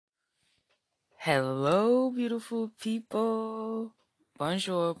Hello, beautiful people.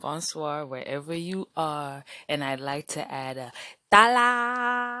 Bonjour, bonsoir, wherever you are. And I'd like to add a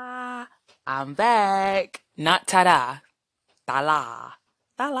tala. I'm back. Not tada. Tala.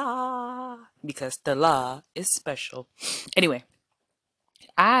 Tala. Because the la is special. Anyway,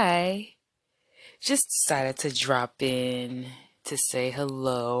 I just decided to drop in to say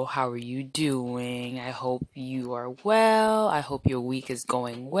hello. How are you doing? I hope you are well. I hope your week is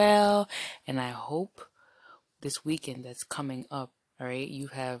going well. And I hope this weekend that's coming up, all right, you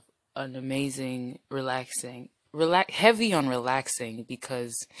have an amazing, heavy on relaxing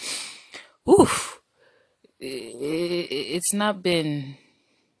because, oof, it's not been,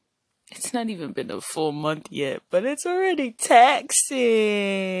 it's not even been a full month yet, but it's already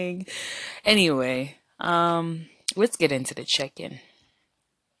taxing. Anyway, let's get into the check-in.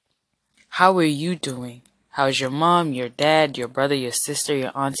 How are you doing? How's your mom, your dad, your brother, your sister,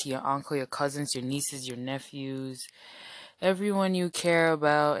 your auntie, your uncle, your cousins, your nieces, your nephews? Everyone you care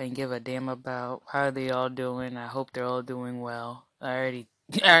about and give a damn about, how are they all doing? I hope they're all doing well. I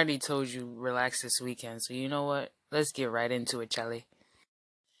already told you relax this weekend, so you know what? Let's get right into it, Charlie.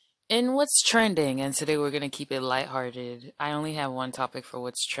 And what's trending? And today we're gonna keep it lighthearted. I only have one topic for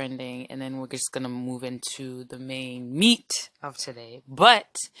what's trending, and then we're just gonna move into the main meat of today.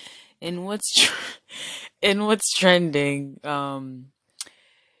 But in in what's trending,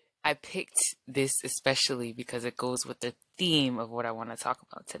 I picked this especially because it goes with the theme of what I want to talk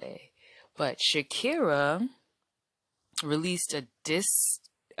about today. But Shakira released a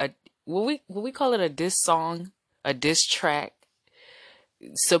what we call it, a diss song, a diss track,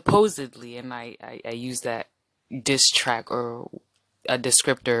 supposedly, and I use that diss track or a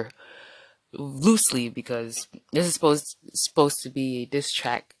descriptor loosely because this is supposed to be a diss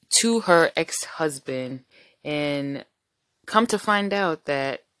track to her ex-husband, and come to find out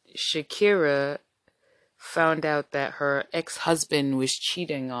that Shakira found out that her ex-husband was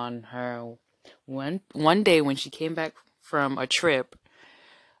cheating on her one day when she came back from a trip.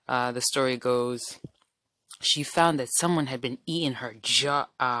 The story goes she found that someone had been eating her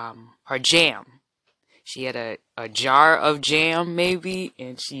jam. She had a jar of jam maybe,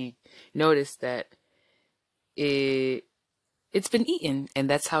 and she noticed that it it's been eaten, and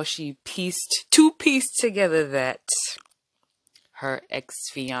that's how she pieced together that her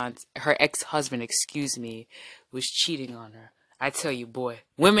ex-husband, excuse me, was cheating on her. I tell you, boy,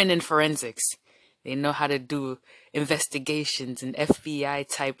 women in forensics, they know how to do investigations and FBI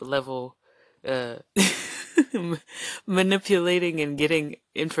type level uh manipulating and getting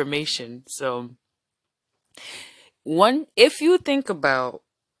information. So, if you think about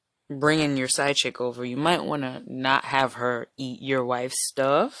bringing your side chick over, you might want to not have her eat your wife's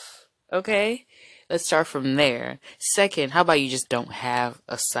stuff. Okay, let's start from there. Second, how about you just don't have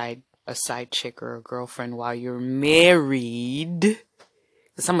a side chick or a girlfriend while you're married?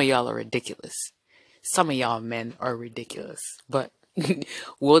 Some of y'all are ridiculous. Some of y'all men are ridiculous, but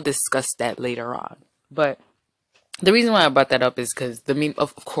we'll discuss that later on. But the reason why I brought that up is because the meme,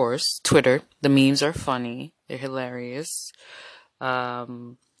 of course, Twitter, the memes are funny. They're hilarious.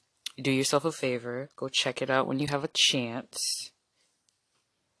 Um, do yourself a favor, go check it out when you have a chance.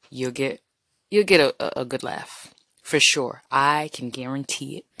 You'll get a good laugh for sure. I can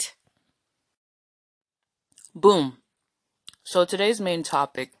guarantee it. Boom. So today's main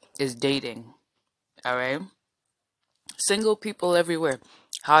topic is dating. All right, single people everywhere.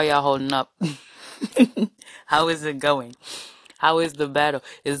 How y'all holding up? How is it going? How is the battle?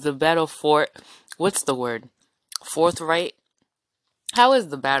 Is the battle what's the word? Forthright? How is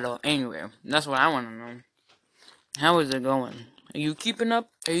the battle anyway? That's what I want to know. How is it going? Are you keeping up?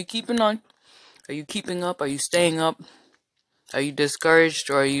 Are you keeping on? Are you keeping up? Are you staying up? Are you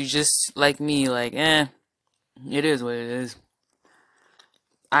discouraged, or are you just like me, like, it is what it is?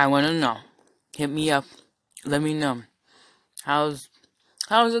 I want to know. Hit me up. Let me know. How's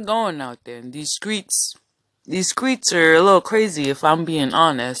how's it going out there? These streets are a little crazy if I'm being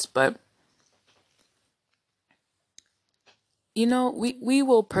honest, but we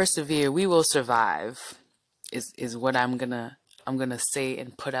will persevere. We will survive. Is what I'm gonna say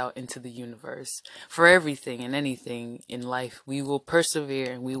and put out into the universe. For everything and anything in life, we will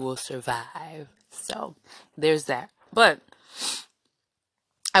persevere and we will survive. So there's that. But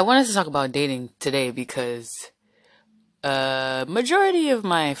I wanted to talk about dating today because majority of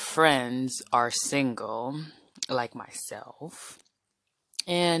my friends are single, like myself,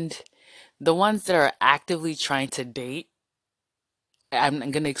 and the ones that are actively trying to date,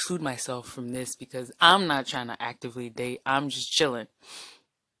 I'm gonna exclude myself from this because I'm not trying to actively date. I'm just chilling,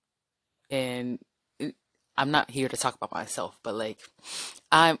 and I'm not here to talk about myself, but like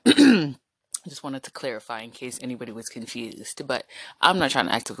I'm I just wanted to clarify in case anybody was confused. But I'm not trying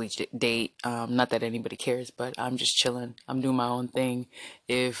to actively date. Not that anybody cares, but I'm just chilling. I'm doing my own thing.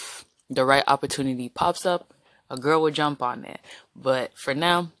 If the right opportunity pops up, a girl will jump on that. But for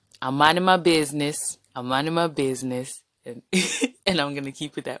now, I'm minding my business. I'm minding my business, and and I'm gonna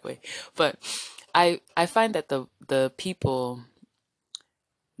keep it that way. But I find that the people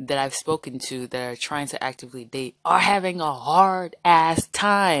that I've spoken to that are trying to actively date are having a hard ass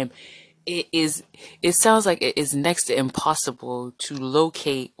time. It is, it sounds like it is next to impossible to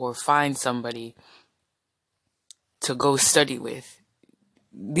locate or find somebody to go study with.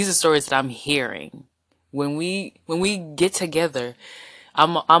 These are stories that I'm hearing. When we get together,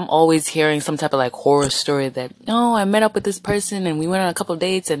 I'm always hearing some type of like horror story that, no, I met up with this person and we went on a couple of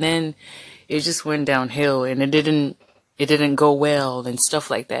dates and then it just went downhill and it didn't go well and stuff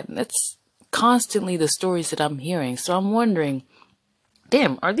like that. And that's constantly the stories that I'm hearing. So I'm wondering,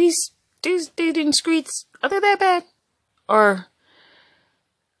 damn, are these dating streets, are they that bad? Or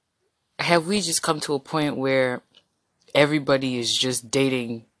have we just come to a point where everybody is just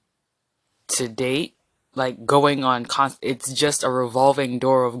dating to date? Like going on it's just a revolving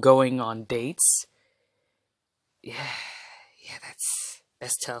door of going on dates. Yeah, yeah,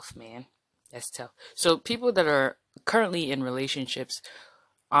 that's tough, man. That's tough. So people that are currently in relationships,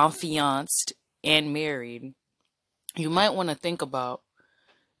 fianced and married, you might want to think about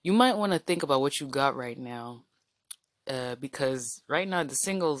what you got right now, because right now the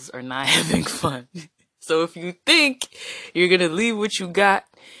singles are not having fun. So if you think you're gonna leave what you got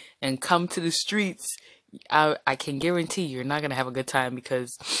and come to the streets, I can guarantee you're not gonna have a good time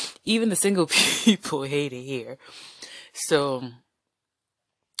because even the single people hate it here. So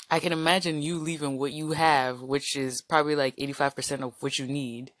I can imagine you leaving what you have, which is probably like 85% of what you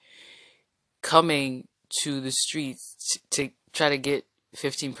need, coming to the streets to try to get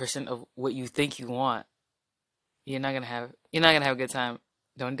 15% of what you think you want. You're not gonna have a good time.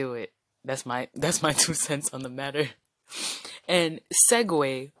 Don't do it. That's my 2 cents on the matter. And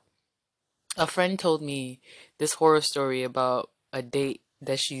segue, a friend told me this horror story about a date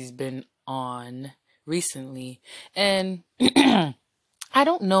that she's been on recently. And I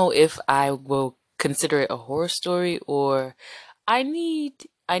don't know if I will consider it a horror story or I need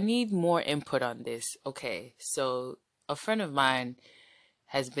more input on this. Okay, so a friend of mine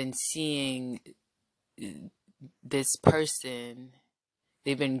has been seeing this person.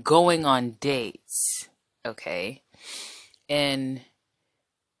 They've been going on dates, okay? And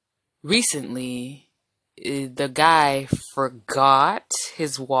recently, the guy forgot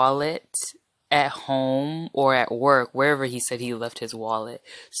his wallet at home or at work, wherever he said he left his wallet.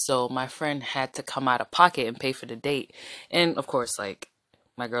 So my friend had to come out of pocket and pay for the date. And of course, like,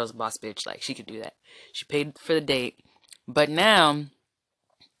 my girl's a boss bitch, like, she could do that. She paid for the date. But now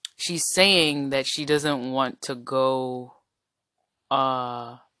she's saying that she doesn't want to go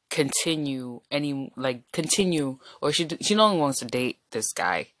uh continue, or she no longer wants to date this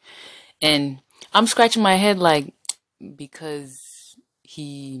guy. And I'm scratching my head like, because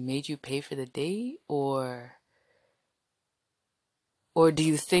he made you pay for the date, or do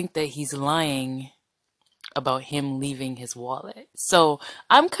you think that he's lying about him leaving his wallet? So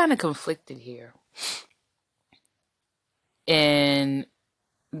I'm kind of conflicted here. And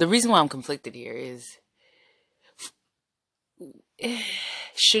the reason why I'm conflicted here is,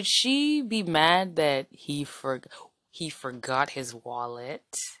 should she be mad that he forgot his wallet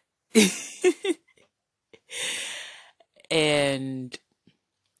and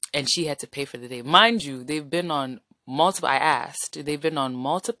she had to pay for the date? Mind you, they've been on multiple, I asked, they've been on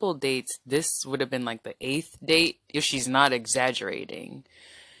multiple dates. This would have been like the eighth date if she's not exaggerating.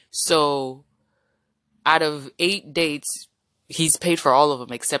 So out of 8 dates, he's paid for all of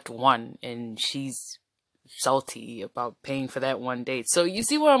them except one, and she's salty about paying for that one date. So you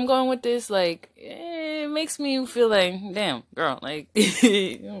see where I'm going with this? Like, it makes me feel like, damn, girl, like,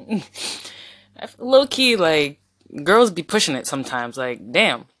 low key, like, girls be pushing it sometimes. Like,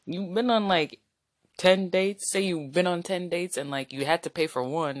 damn, you've been on like 10 dates. Say you've been on 10 dates and like you had to pay for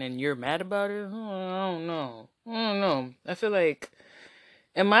one and you're mad about it. Oh, I don't know. I don't know. I feel like,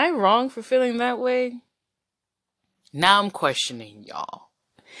 am I wrong for feeling that way? Now I'm questioning y'all.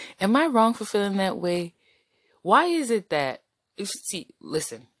 Am I wrong for feeling that way? Why is it that, see,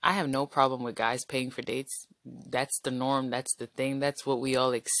 listen, I have no problem with guys paying for dates. That's the norm. That's the thing. That's what we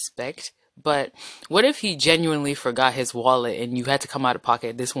all expect. But what if he genuinely forgot his wallet and you had to come out of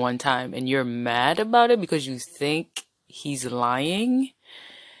pocket this one time and you're mad about it because you think he's lying?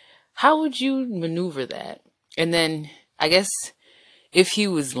 How would you maneuver that? And then I guess if he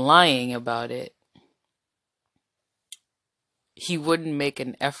was lying about it, he wouldn't make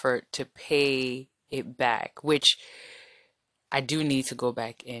an effort to pay it back, which I do need to go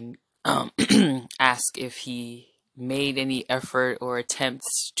back and ask if he made any effort or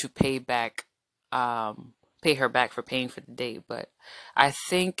attempts to um, pay her back for paying for the date. But I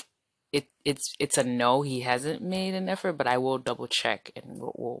think it's a no. He hasn't made an effort, but I will double check and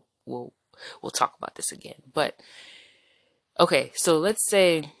we'll talk about this again. But okay, so let's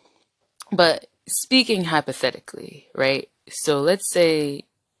say, but speaking hypothetically, right? So let's say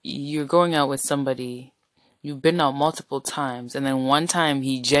you're going out with somebody, you've been out multiple times, and then one time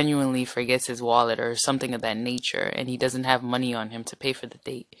he genuinely forgets his wallet or something of that nature, and he doesn't have money on him to pay for the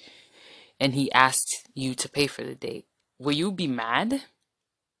date, and he asked you to pay for the date. Will you be mad?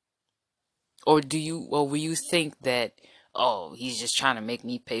 Or will you think that, oh, he's just trying to make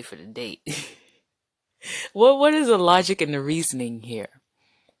me pay for the date? What is the logic and the reasoning here?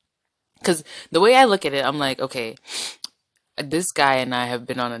 Because the way I look at it, I'm like, okay, this guy and I have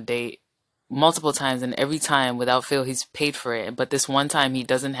been on a date multiple times, and every time without fail he's paid for it. But this one time he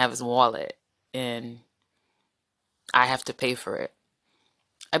doesn't have his wallet, and I have to pay for it.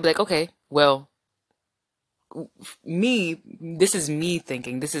 I'd be like, okay, well, this is me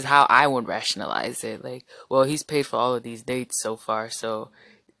thinking. This is how I would rationalize it. Like, well, he's paid for all of these dates so far, so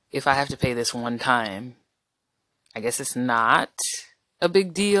if I have to pay this one time, I guess it's not a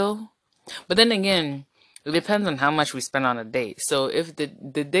big deal. But then again, it depends on how much we spend on a date. So if the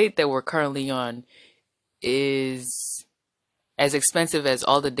date that we're currently on is as expensive as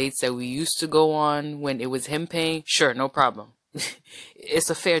all the dates that we used to go on when it was him paying, sure, no problem. It's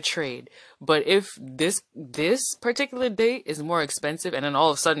a fair trade. But if this particular date is more expensive and then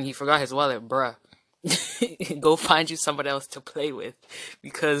all of a sudden he forgot his wallet, bruh, go find you somebody else to play with,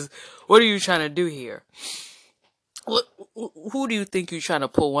 because what are you trying to do here? What, who do you think you're trying to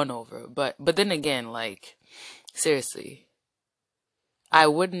pull one over? But then again, like, seriously, I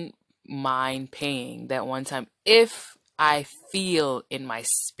wouldn't mind paying that one time if I feel in my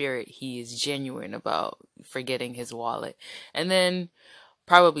spirit he is genuine about forgetting his wallet. And then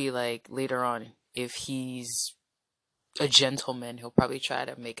probably like later on, if he's a gentleman, he'll probably try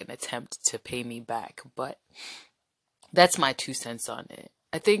to make an attempt to pay me back. But that's my 2 cents on it.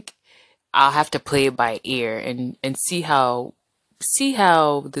 I think I'll have to play it by ear and see how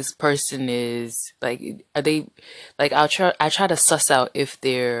this person is. Like, are they, like, I try to suss out if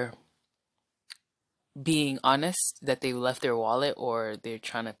they're being honest that they left their wallet, or they're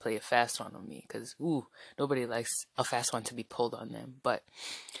trying to play a fast one on me, because ooh, nobody likes a fast one to be pulled on them. But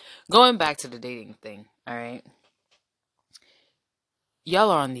going back to the dating thing, all right, y'all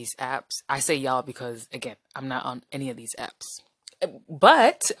are on these apps. I say y'all because, again, I'm not on any of these apps.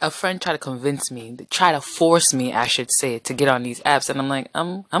 But a friend tried to convince me, try to force me, I should say, to get on these apps, and I'm like,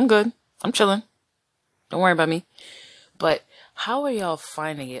 I'm good. I'm chilling. Don't worry about me. But how are y'all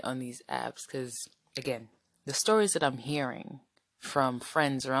finding it on these apps? Because again, the stories that I'm hearing from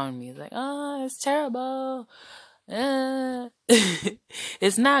friends around me is like, oh, it's terrible.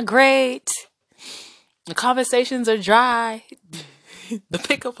 It's not great. The conversations are dry. The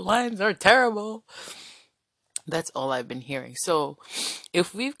pickup lines are terrible. That's all I've been hearing. So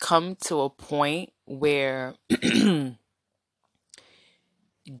if we've come to a point where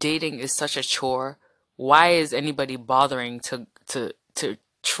dating is such a chore, why is anybody bothering to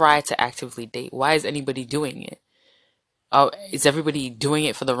try to actively date? Why is anybody doing it? Oh, is everybody doing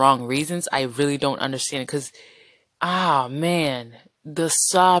it for the wrong reasons? I really don't understand it, because man, the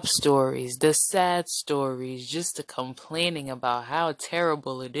sob stories, the sad stories, just the complaining about how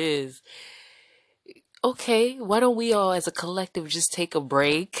terrible it is. Okay, why don't we all as a collective just take a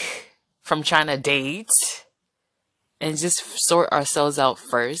break from trying to date and just sort ourselves out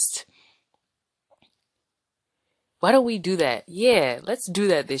first? Why don't we do that? Yeah, let's do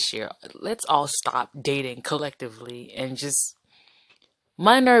that this year. Let's all stop dating collectively and just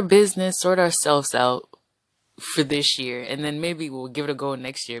mind our business, sort ourselves out for this year, and then maybe we'll give it a go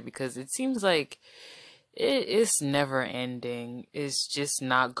next year, because it seems like it's never ending. It's just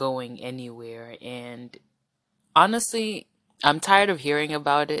not going anywhere. And honestly, I'm tired of hearing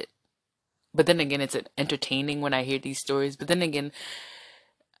about it. But then again, it's entertaining when I hear these stories. But then again,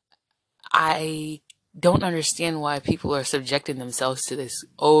 I don't understand why people are subjecting themselves to this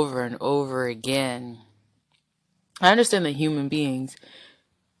over and over again. I understand that human beings,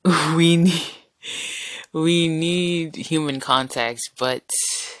 we need, we need human contact, but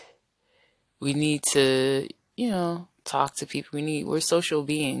we need to, talk to people. We're social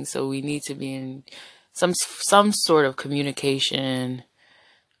beings, so we need to be in some sort of communication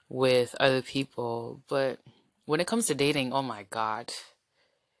with other people. But when it comes to dating, oh my God,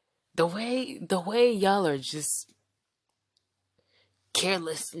 the way y'all are just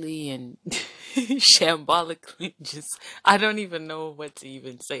carelessly and shambolically, just I don't even know what to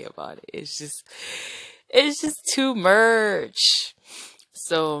even say about it. It's just too much.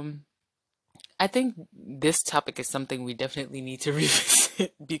 So I think this topic is something we definitely need to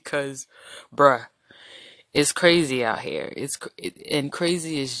revisit because, bruh, it's crazy out here. And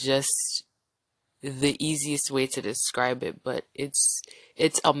crazy is just the easiest way to describe it, but it's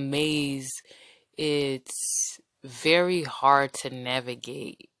a maze. It's very hard to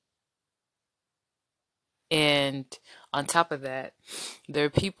navigate. And on top of that, there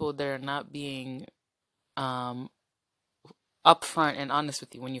are people that are not being um upfront and honest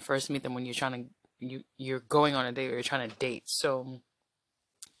with you when you first meet them, when you're going on a date or you're trying to date. So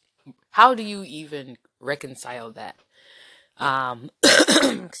how do you even reconcile that?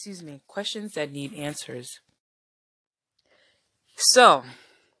 Excuse me, questions that need answers. So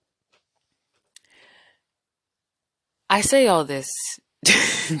I say all this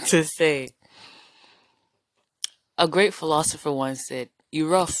to say a great philosopher once said, "You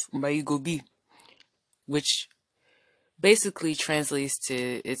rough, but you go be," which basically translates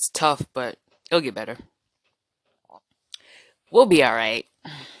to it's tough, but it'll get better. We'll be all right.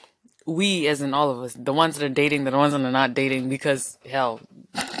 We, as in all of us, the ones that are dating, the ones that are not dating, because hell,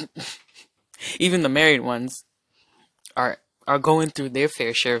 even the married ones are going through their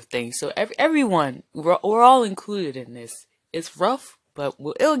fair share of things. So everyone, we're all included in this. It's rough, but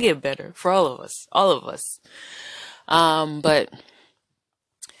it'll get better for all of us. But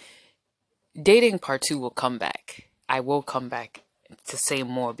dating part two will come back. I will come back to say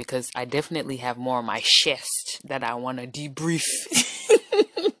more because I definitely have more on my chest that I want to debrief.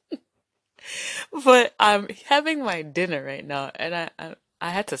 But I'm having my dinner right now, and I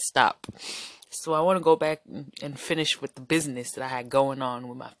had to stop. So I want to go back and finish with the business that I had going on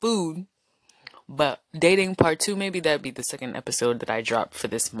with my food. But dating part two, maybe that'd be the second episode that I drop for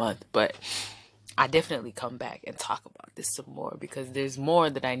this month. But I definitely come back and talk about this some more because there's more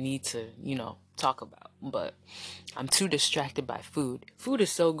that I need to, talk about. But I'm too distracted by food. Food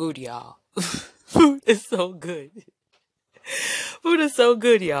is so good, y'all. Food is so good. Food is so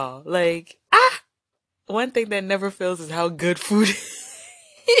good, y'all. Like, one thing that never fails is how good food is.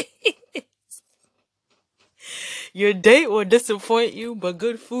 Your date will disappoint you, but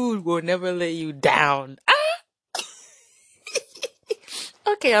good food will never let you down.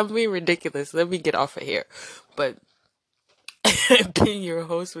 Okay, I'm being ridiculous. Let me get off of here. But being your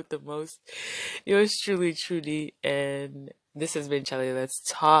host with the most, yours truly, Trudy, and this has been Charlie Let's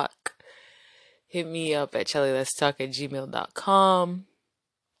Talk. Hit me up at charlieletstalk@gmail.com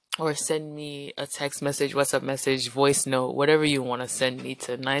or send me a text message, WhatsApp message, voice note, whatever you want to send me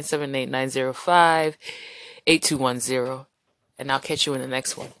to 978-905-8210. And I'll catch you in the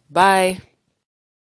next one. Bye.